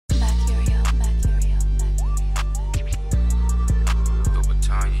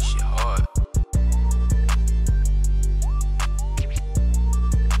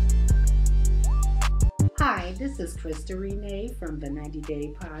is Krista Renee from the 90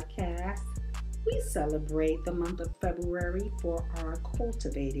 Day Podcast. We celebrate the month of February for our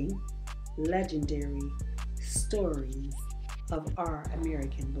cultivating legendary stories of our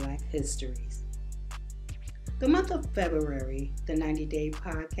American Black histories. The month of February, the 90 Day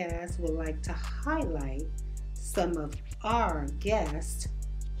Podcast would like to highlight some of our guests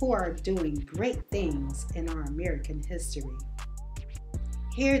who are doing great things in our American history.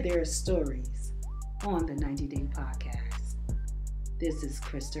 Hear their stories on the 90 Day Podcast. This is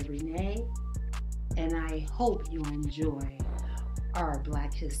Krista Renee, and I hope you enjoy our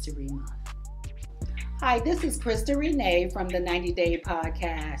Black History Month. Hi, this is Krista Renee from the 90 Day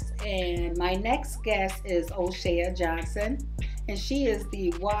Podcast, and my next guest is OSHAYA Johnson, and she is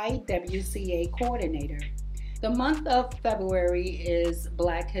the YWCA coordinator. The month of February is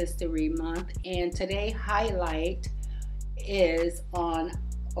Black History Month, and today's highlight is on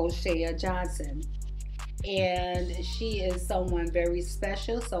OSHAYA Johnson. And she is someone very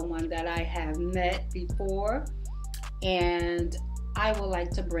special, someone that I have met before, and I would like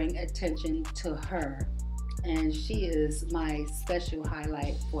to bring attention to her. And she is my special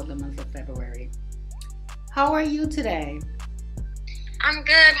highlight for the month of February. How are you today? I'm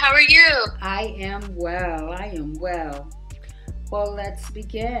good. How are you? I am well. Well, let's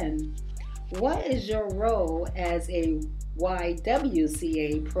begin. What is your role as a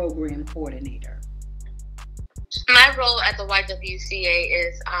YWCA program coordinator? My role at the YWCA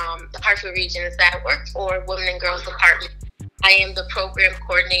is the Hartford region is that I work for Women and Girls Department. I am the program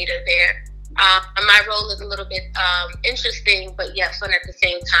coordinator there. My role is a little bit interesting, but yet fun at the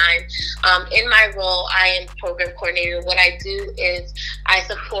same time. In my role, I am the program coordinator. What I do is I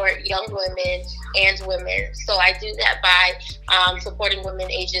support young women and women. So I do that by supporting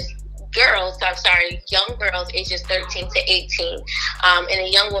young girls ages 13 to 18 in a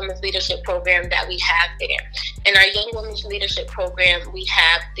young women's leadership program that we have there. In our young women's leadership program, we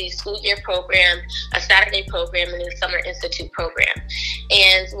have the school year program, a Saturday program, and a summer institute program.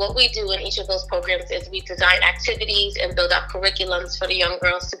 And what we do in each of those programs is we design activities and build up curriculums for the young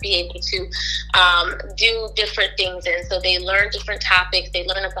girls to be able to do different things. And so they learn different topics, they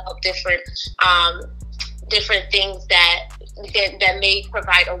learn about different things that may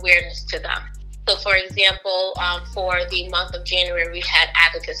provide awareness to them. So, for example, for the month of January, we had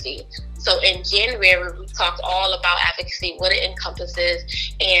advocacy. So in January, we talked all about advocacy, what it encompasses,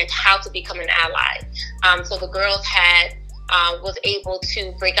 and how to become an ally. So the girls was able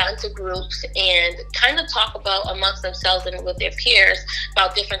to break out into groups and kind of talk about amongst themselves and with their peers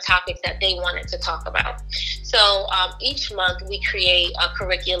about different topics that they wanted to talk about. So each month we create a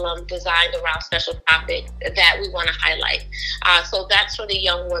curriculum designed around special topics that we want to highlight. So that's for the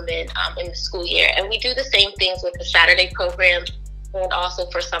young women in the school year. And we do the same things with the Saturday program and also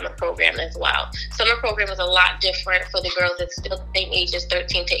for summer program as well. Summer program is a lot different for the girls. It's still the same ages,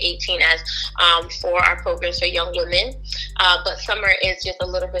 13 to 18 as for our programs for young women. But summer is just a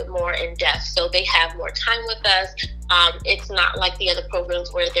little bit more in depth. So they have more time with us. It's not like the other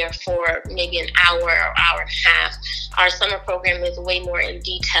programs where they're for maybe an hour or hour and a half. Our summer program is way more in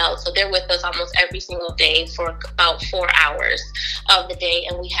detail. So they're with us almost every single day for about 4 hours of the day.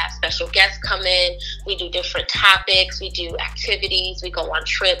 And we have special guests come in. We do different topics. We do activities. We go on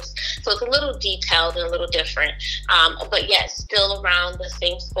trips. So it's a little detailed and a little different. But yet still around the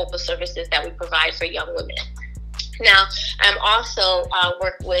same scope of services that we provide for young women. Now, I'm also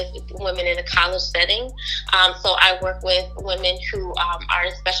work with women in a college setting. So I work with women who are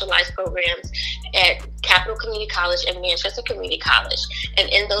in specialized programs at Capital Community College and Manchester Community College. And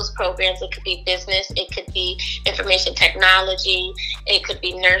in those programs, it could be business, it could be information technology, it could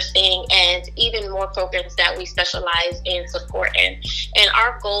be nursing, and even more programs that we specialize in support in. And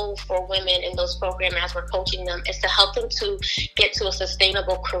our goal for women in those programs as we're coaching them is to help them to get to a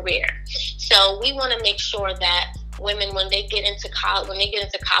sustainable career. So we want to make sure that women, when they get into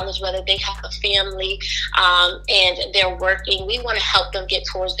college, whether they have a family and they're working, we want to help them get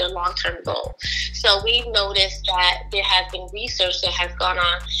towards their long-term goal. So we've noticed that there has been research that has gone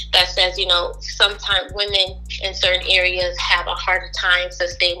on that says, sometimes women in certain areas have a harder time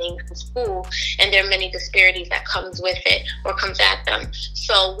sustaining school, and there are many disparities that comes with it or comes at them.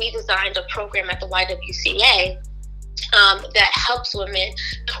 So we designed a program at the YWCA that helps women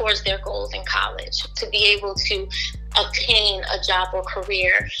towards their goals in college to be able to obtain a job or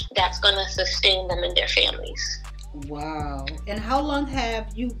career that's going to sustain them and their families. Wow. And how long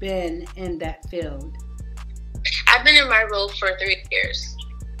have you been in that field? I've been in my role for 3 years.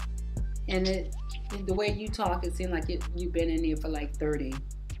 And the way you talk, it seems like you've been in there for like 30.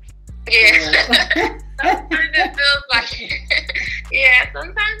 Yeah. Sometimes it feels like Yeah,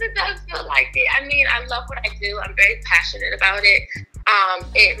 sometimes it does feel like it. I mean, I love what I do. I'm very passionate about it.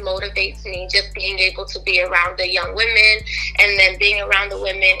 It motivates me just being able to be around the young women, and then being around the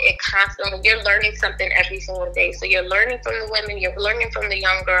women, it constantly, you're learning something every single day. So you're learning from the women, you're learning from the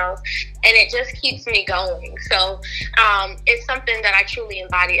young girls, and it just keeps me going. So it's something that I truly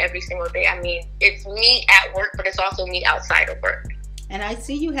embody every single day. I mean, it's me at work, but it's also me outside of work. And I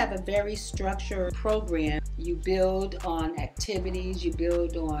see you have a very structured program. You build on activities, you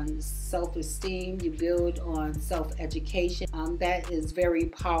build on self-esteem, you build on self-education. That is very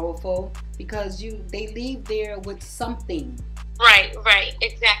powerful because they leave there with something. Right,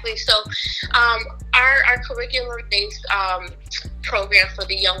 exactly. So our curriculum-based program for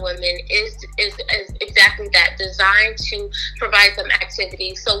the young women is exactly that, designed to provide them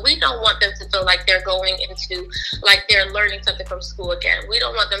activities. So we don't want them to feel like they're going into, like they're learning something from school again. We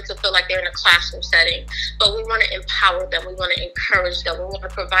don't want them to feel like they're in a classroom setting, but we want to empower them. We want to encourage them. We want to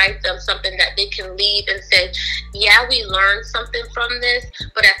provide them something that they can leave and say, yeah, we learned something from this,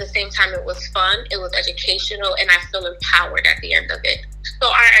 but at the same time, it was fun, it was educational, and I feel empowered at the end of it. So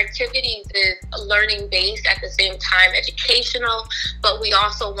our activities is learning based, at the same time educational, but we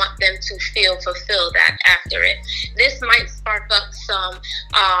also want them to feel fulfilled after it. This might spark up some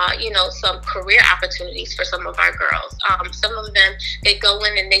career opportunities for some of our girls. Some of them, they go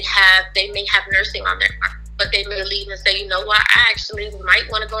in and they may have nursing on their mind, but they may leave and say, you know what, I actually might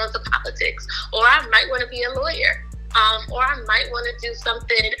want to go into politics, or I might want to be a lawyer. Or I might want to do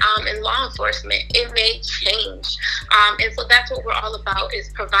something in law enforcement. It may change. And so that's what we're all about, is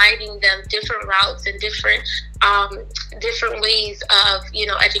providing them different routes and different ways of,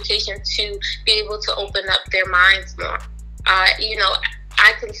 education to be able to open up their minds more. I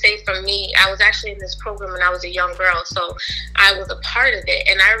can say for me, I was actually in this program when I was a young girl, so I was a part of it.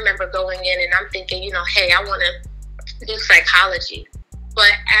 And I remember going in and I'm thinking, hey, I want to do psychology.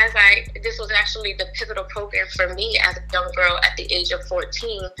 But this was actually the pivotal program for me as a young girl at the age of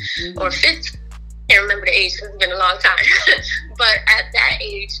 14 or 15. I can't remember the age because it's been a long time. But at that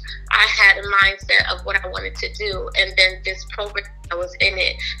age, I had a mindset of what I wanted to do. And then this program, I was in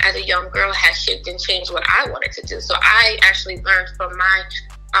it as a young girl, had shaped and changed what I wanted to do. So I actually learned from my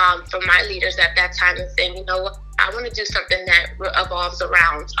leaders at that time and saying, you know what, I want to do something that revolves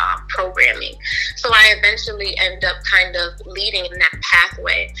around programming. So I eventually end up kind of leading in that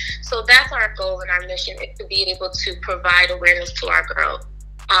pathway. So that's our goal and our mission, is to be able to provide awareness to our girls.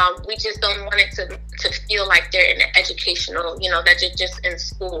 We just don't want it to feel like they're in an educational, that you're just in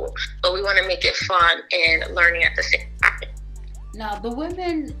school, but we want to make it fun and learning at the same time. Now, the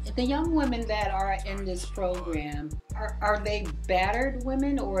young women that are in this program, are they battered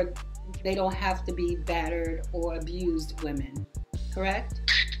women, or they don't have to be battered or abused women, correct?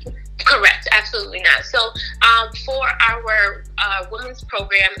 Correct, absolutely not. So for our women's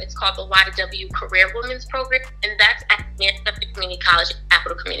program, it's called the YW Career Women's Program, and that's at Manchester Community College,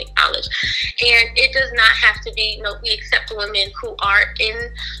 Capital Community College. And it does not have to be, we accept women who are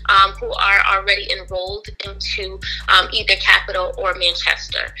already enrolled into either Capital or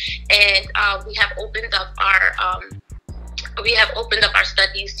Manchester. And we have opened up our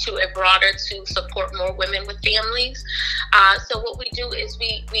studies to to support more women with families. So what we do is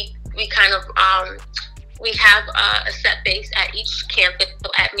we kind of we have a set base at each campus,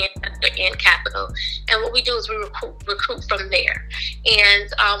 so at Manchester and Capital. And what we do is we recruit from there.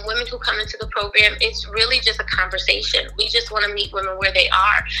 And women who come into the program, it's really just a conversation. We just want to meet women where they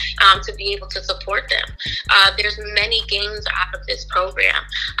are to be able to support them. There's many gains out of this program,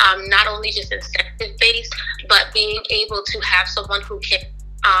 not only just incentive-based, but being able to have someone who can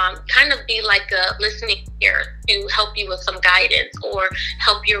kind of be like a listening ear to help you with some guidance, or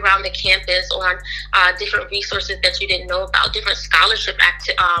help you around the campus on different resources that you didn't know about, different scholarship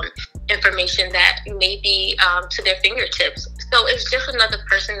information that may be to their fingertips. So it's just another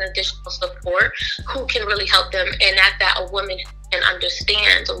person, additional support, who can really help them, and at that, a woman can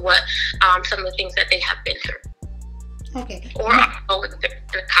understand what some of the things that they have been through. Okay. Or in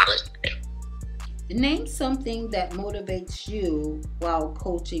the college. Name something that motivates you while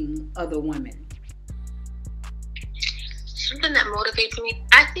coaching other women. Something that motivates me,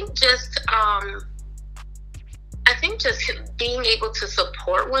 I think just being able to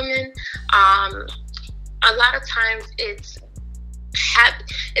support women. A lot of times it's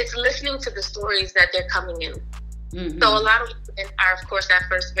listening to the stories that they're coming in. Mm-hmm. So a lot of women are, of course, at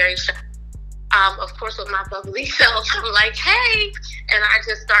first very shy. Of course, with my bubbly self, I'm like, hey, and I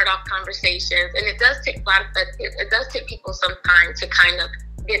just start off conversations. And it does take it does take people some time to kind of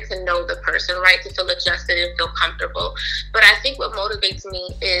get to know the person, right? To feel adjusted and feel comfortable. But I think what motivates me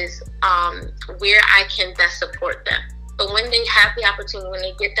is where I can best support them. So when they have the opportunity, when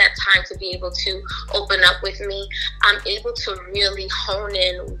they get that time to be able to open up with me, I'm able to really hone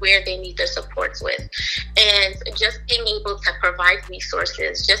in where they need their supports with. And just being able to provide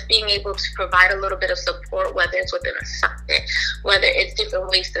resources, just being able to provide a little bit of support, whether it's within a subject, whether it's different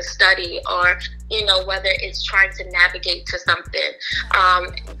ways to study, or, you know, whether it's trying to navigate to something,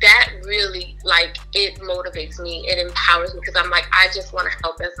 that really, like, it motivates me, it empowers me, because I'm like, I just want to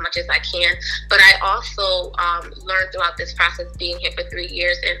help as much as I can. But I also learned throughout this process, being here for 3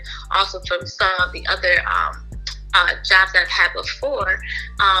 years, and also from some of the other jobs that I've had before,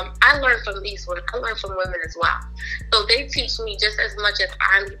 I learned from these women. I learned from women as well. So they teach me just as much as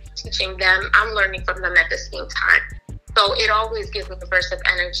I'm teaching them. I'm learning from them at the same time. So it always gives me a burst of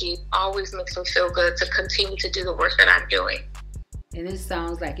energy, always makes me feel good to continue to do the work that I'm doing. And it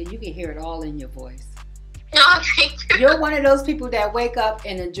sounds like it. You can hear it all in your voice. No, thank you. You're one of those people that wake up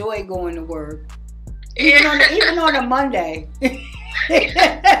and enjoy going to work. Even on a Monday.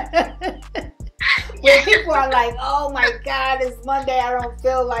 Where people are like, oh my God, it's Monday, I don't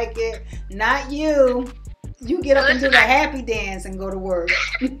feel like it. Not you. You get up and do the happy dance and go to work.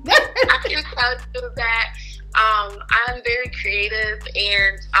 I can tell you that I'm very creative,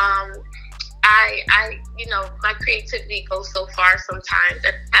 and I you know, my creativity goes so far sometimes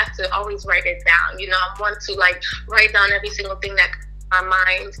that I have to always write it down. You know, I want to, like, write down every single thing that comes to my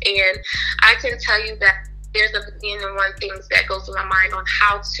mind, and I can tell you that there's a million and one things that goes through my mind on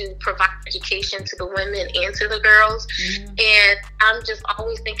how to provide education to the women and to the girls. Mm-hmm. And I'm just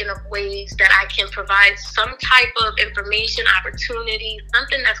always thinking of ways that I can provide some type of information, opportunity,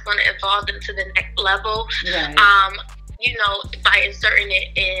 something that's going to evolve them to the next level. Right. You know, by inserting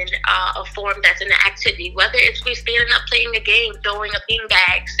it in a form that's an activity, whether it's we standing up playing a game, throwing a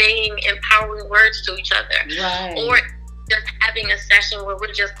beanbag, saying empowering words to each other, right, or just having a session where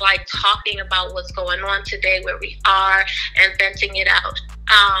we're just, like, talking about what's going on today, where we are, and venting it out.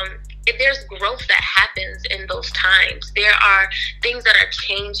 There's growth that happens in those times. There are things that are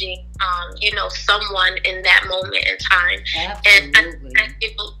changing, you know, someone in that moment in time. Absolutely. And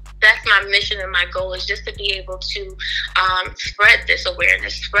that's my mission and my goal, is just to be able to spread this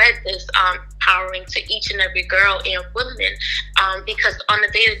awareness, spread this empowering to each and every girl and woman, because on the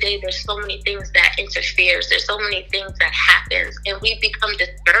day-to-day, there's so many things that interferes, there's so many things that happens, and we become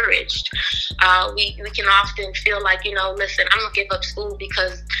discouraged. We can often feel like, you know, listen, I'm gonna give up school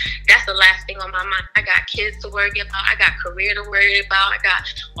because that's the last thing on my mind. I got kids to worry about, I got career to worry about, I got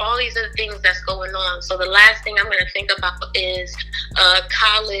all these other things that's going on. So the last thing I'm gonna think about is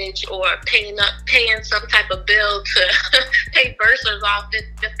college, or paying some type of bill to pay bursaries off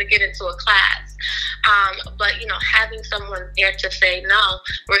just to get into a class. But, you know, having someone there to say, no,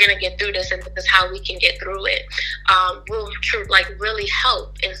 we're going to get through this, and this is how we can get through it, will really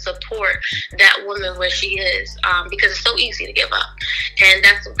help and support that woman where she is, because it's so easy to give up. And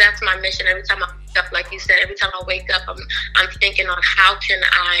that's my mission. Every time I wake up, like you said, every time I wake up, I'm thinking on how can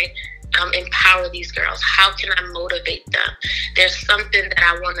I empower these girls? How can I motivate them? There's something that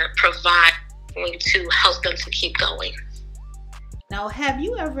I want to provide to help them to keep going. Now, have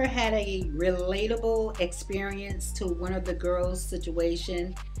you ever had a relatable experience to one of the girls'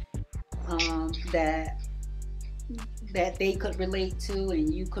 situation that they could relate to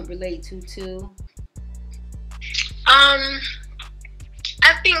and you could relate to too? I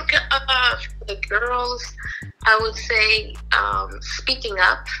think for the girls, I would say speaking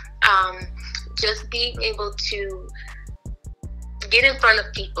up, just being able to get in front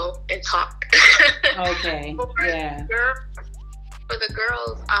of people and talk. Okay, yeah. For the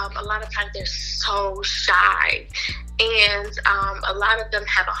girls, a lot of times they're so shy, and a lot of them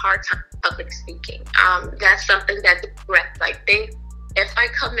have a hard time public speaking. That's something that if I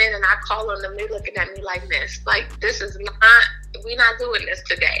come in and I call on them, they're looking at me like this, we're not doing this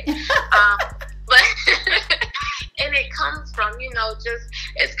today. But and it comes from, you know, just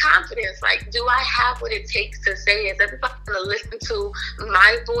it's confidence. Like, do I have what it takes to say? Is everybody going to listen to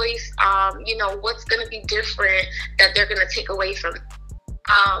my voice? You know, what's going to be different that they're going to take away from me?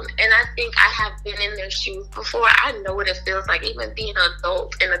 And I think I have been in their shoes before. I know what it feels like, even being an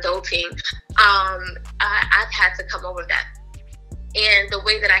adult and adulting. I've had to come over that. And the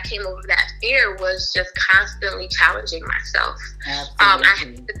way that I came over that fear was just constantly challenging myself. I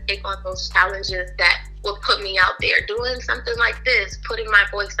had to take on those challenges that would put me out there, doing something like this, putting my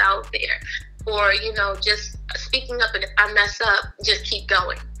voice out there, or, you know, just speaking up. And if I mess up, just keep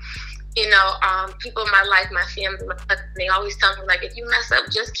going. You know, people in my life, my family, my husband, they always tell me, like, if you mess up,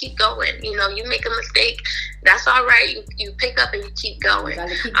 just keep going. You know, you make a mistake, that's all right. You pick up and you keep going. You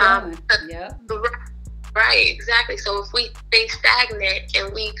gotta keep going. Right, exactly. So if we stay stagnant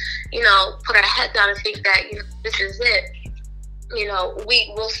and we, put our head down and think that, this is it,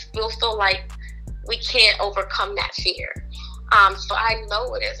 we'll feel like we can't overcome that fear. So I know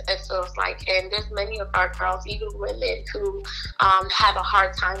what it feels like, and there's many of our girls, even women, who have a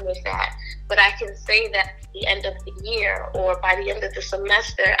hard time with that. But I can say that at the end of the year or by the end of the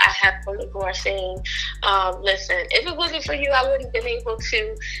semester, I have women who are saying, listen, if it wasn't for you, I wouldn't have been able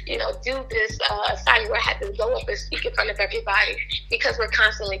to, do this assignment where I had to go up and speak in front of everybody, because we're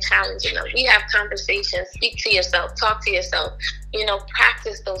constantly challenging them. We have conversations, speak to yourself, talk to yourself,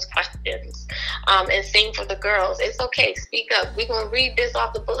 practice those questions. And same for the girls. It's okay, speak up. We're going to read this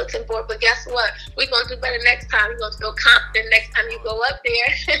off the bulletin board, but guess what? We're going to do better next time. We're going to feel confident next time you go up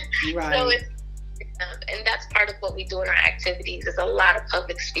there. Right. So and that's part of what we do in our activities, is a lot of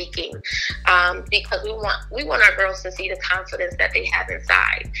public speaking, because we want our girls to see the confidence that they have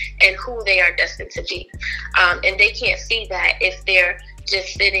inside and who they are destined to be. And they can't see that if they're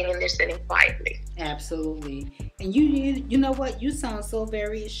just sitting and they're sitting quietly. Absolutely. And you know what? You sound so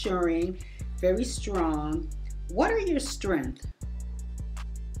very assuring, very strong. What are your strengths?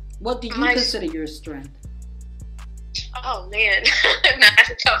 What do you consider your strength? Oh man,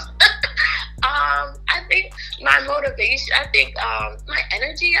 that's tough. I think my motivation. I think my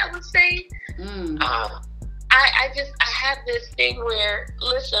energy. I would say. I have this thing where,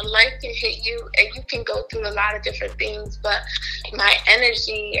 listen, life can hit you and you can go through a lot of different things, but my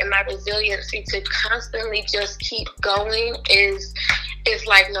energy and my resiliency to constantly just keep going is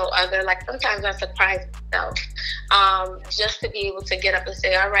like no other. Like sometimes I surprise myself, just to be able to get up and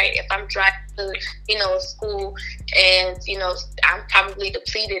say, all right, if I'm driving to, school and, I'm probably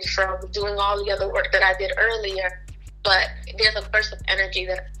depleted from doing all the other work that I did earlier, but there's a burst of energy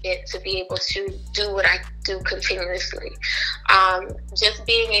that I get to be able to do what I do continuously. Just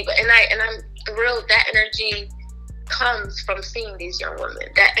being able, and I'm thrilled that energy comes from seeing these young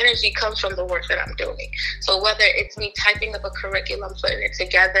women. That energy comes from the work that I'm doing. So whether it's me typing up a curriculum, putting it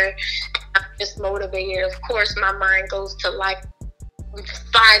together, I'm just motivated. Of course, my mind goes to like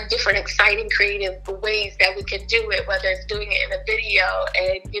 5 different exciting creative ways that we can do it, whether it's doing it in a video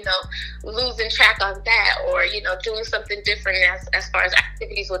and losing track on that, or doing something different as far as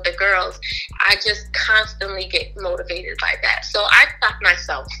activities with the girls. I just constantly get motivated by that. So I stop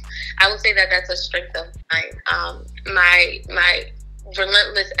myself. I would say that that's a strength of mine. My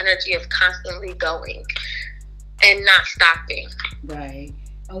relentless energy of constantly going and not stopping. Right.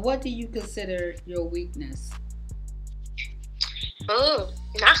 And what do you consider your weakness? Oh,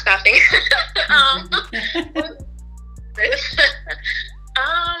 not stopping.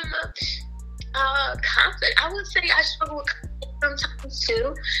 Conflict. I would say I struggle with conflict sometimes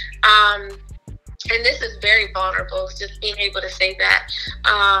too. And this is very vulnerable, just being able to say that.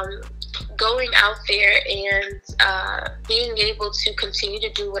 Going out there and being able to continue to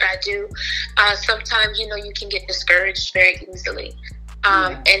do what I do. Sometimes, you can get discouraged very easily.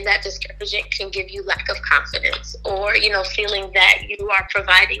 And that discouragement can give you lack of confidence, or, feeling that you are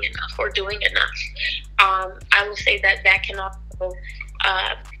providing enough or doing enough. I would say that can also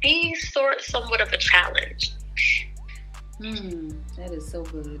be somewhat of a challenge. That is so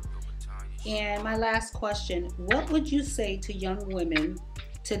good. And my last question, what would you say to young women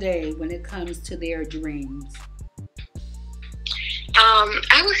today when it comes to their dreams?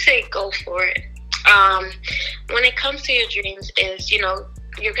 I would say go for it. When it comes to your dreams is,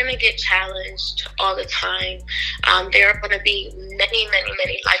 you're going to get challenged all the time. There are going to be many, many,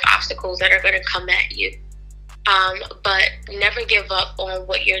 many life obstacles that are going to come at you. But never give up on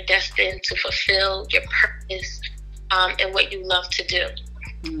what you're destined to fulfill, your purpose, and what you love to do.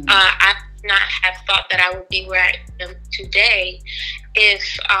 I would not have thought that I would be where I am today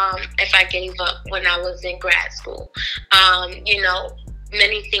if I gave up when I was in grad school.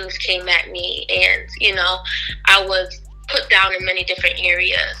 Many things came at me, and, I was put down in many different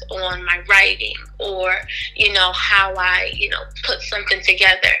areas on my writing, or, how I, put something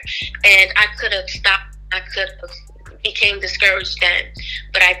together. And I could have stopped. I could have became discouraged then,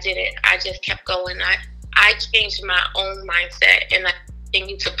 but I didn't. I just kept going. I changed my own mindset, and I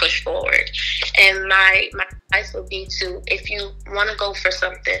continue to push forward. And my advice would be to, if you want to go for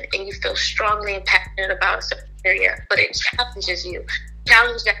something and you feel strongly and passionate about a certain area, but it challenges you,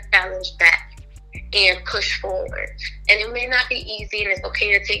 challenge that challenge back and push forward. And it may not be easy, and it's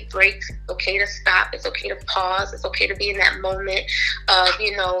okay to take breaks, it's okay to stop, it's okay to pause, it's okay to be in that moment of,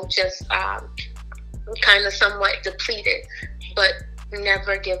 just kind of somewhat depleted, but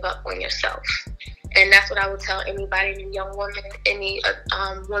never give up on yourself. And that's what I would tell anybody, any young woman, any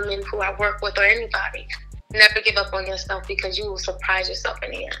women who I work with, or anybody. Never give up on yourself, because you will surprise yourself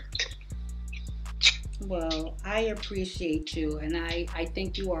in the end. Well, I appreciate you, and I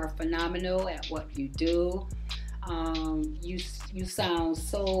think you are phenomenal at what you do. You sound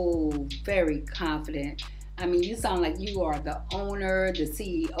so very confident. I mean, you sound like you are the owner, the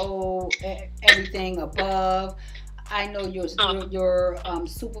CEO, everything above. I know your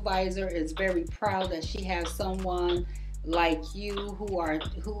supervisor is very proud that she has someone like you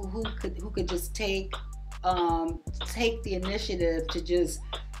who could just take the initiative to just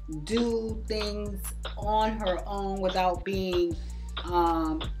do things on her own without being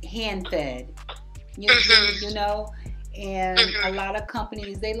hand fed. You know, and a lot of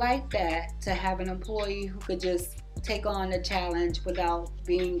companies, they like that, to have an employee who could just take on a challenge without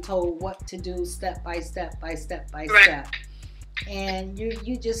being told what to do step by step by step by step. And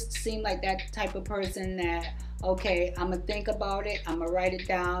you just seem like that type of person that, okay, I'm gonna think about it, I'm gonna write it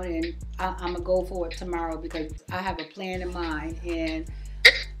down, and I'm gonna go for it tomorrow because I have a plan in mind. And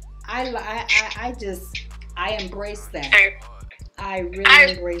I embrace that. I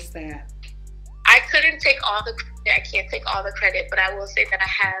really embrace that. I couldn't take all the credit. I can't take all the credit, but I will say that I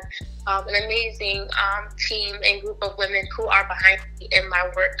have an amazing team and group of women who are behind me in my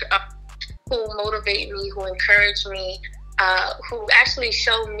work, who motivate me, who encourage me, who actually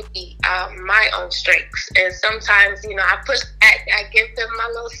show me my own strengths. And sometimes, I push back. I give them my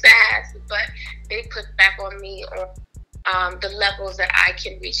little sass, but they push back on me on the levels that I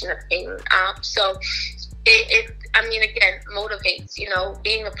can reach and attain. So it again, motivates,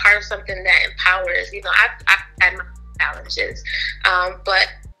 being a part of something that empowers. I've had my challenges, but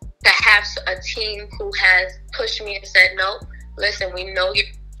to have a team who has pushed me and said, no, listen, we know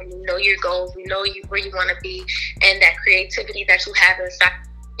your goals, we know where you want to be, and that creativity that you have inside,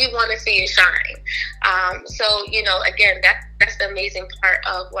 we want to see it shine. So, again, that's the amazing part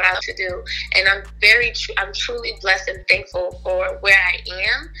of what I like to do. And I'm truly blessed and thankful for where I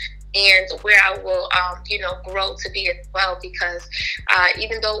am and where I will, grow to be as well. Because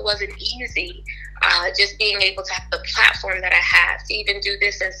even though it wasn't easy, just being able to have the platform that I have to even do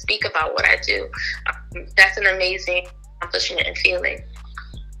this and speak about what I do, that's an amazing accomplishment and feeling.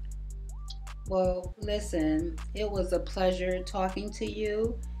 Well, listen, it was a pleasure talking to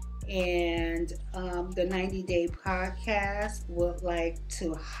you. And the 90 Day Podcast would like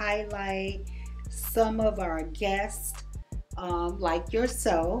to highlight some of our guests, like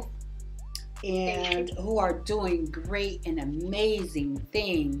yourself, and who are doing great and amazing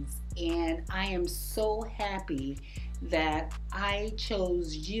things. And I am so happy that I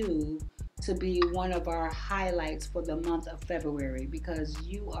chose you to be one of our highlights for the month of February, because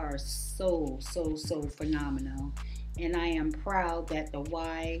you are so phenomenal. And I am proud that the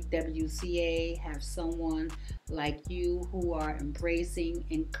YWCA have someone like you who are embracing,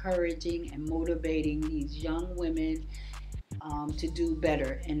 encouraging, and motivating these young women to do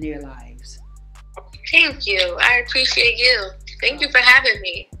better in their lives. Thank you. I appreciate you. Thank you for having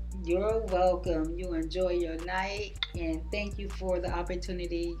me. You're welcome. You enjoy your night, and thank you for the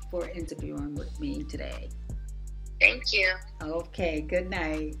opportunity for interviewing with me today. Thank you. Okay, good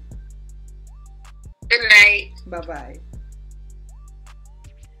night. Good night. Bye-bye.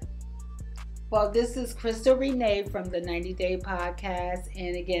 Well, this is Crystal Renee from the 90 Day Podcast.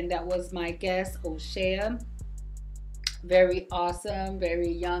 And again, that was my guest, OSHAYA. Very awesome, very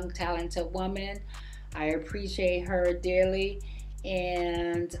young, talented woman. I appreciate her dearly.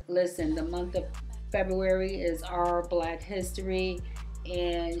 And listen, the month of February is our Black History,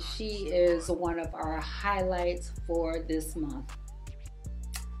 and she is one of our highlights for this month.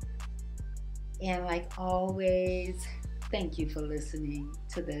 And like always, thank you for listening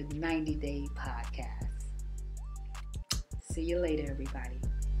to the 90 Day Podcast. See you later, everybody.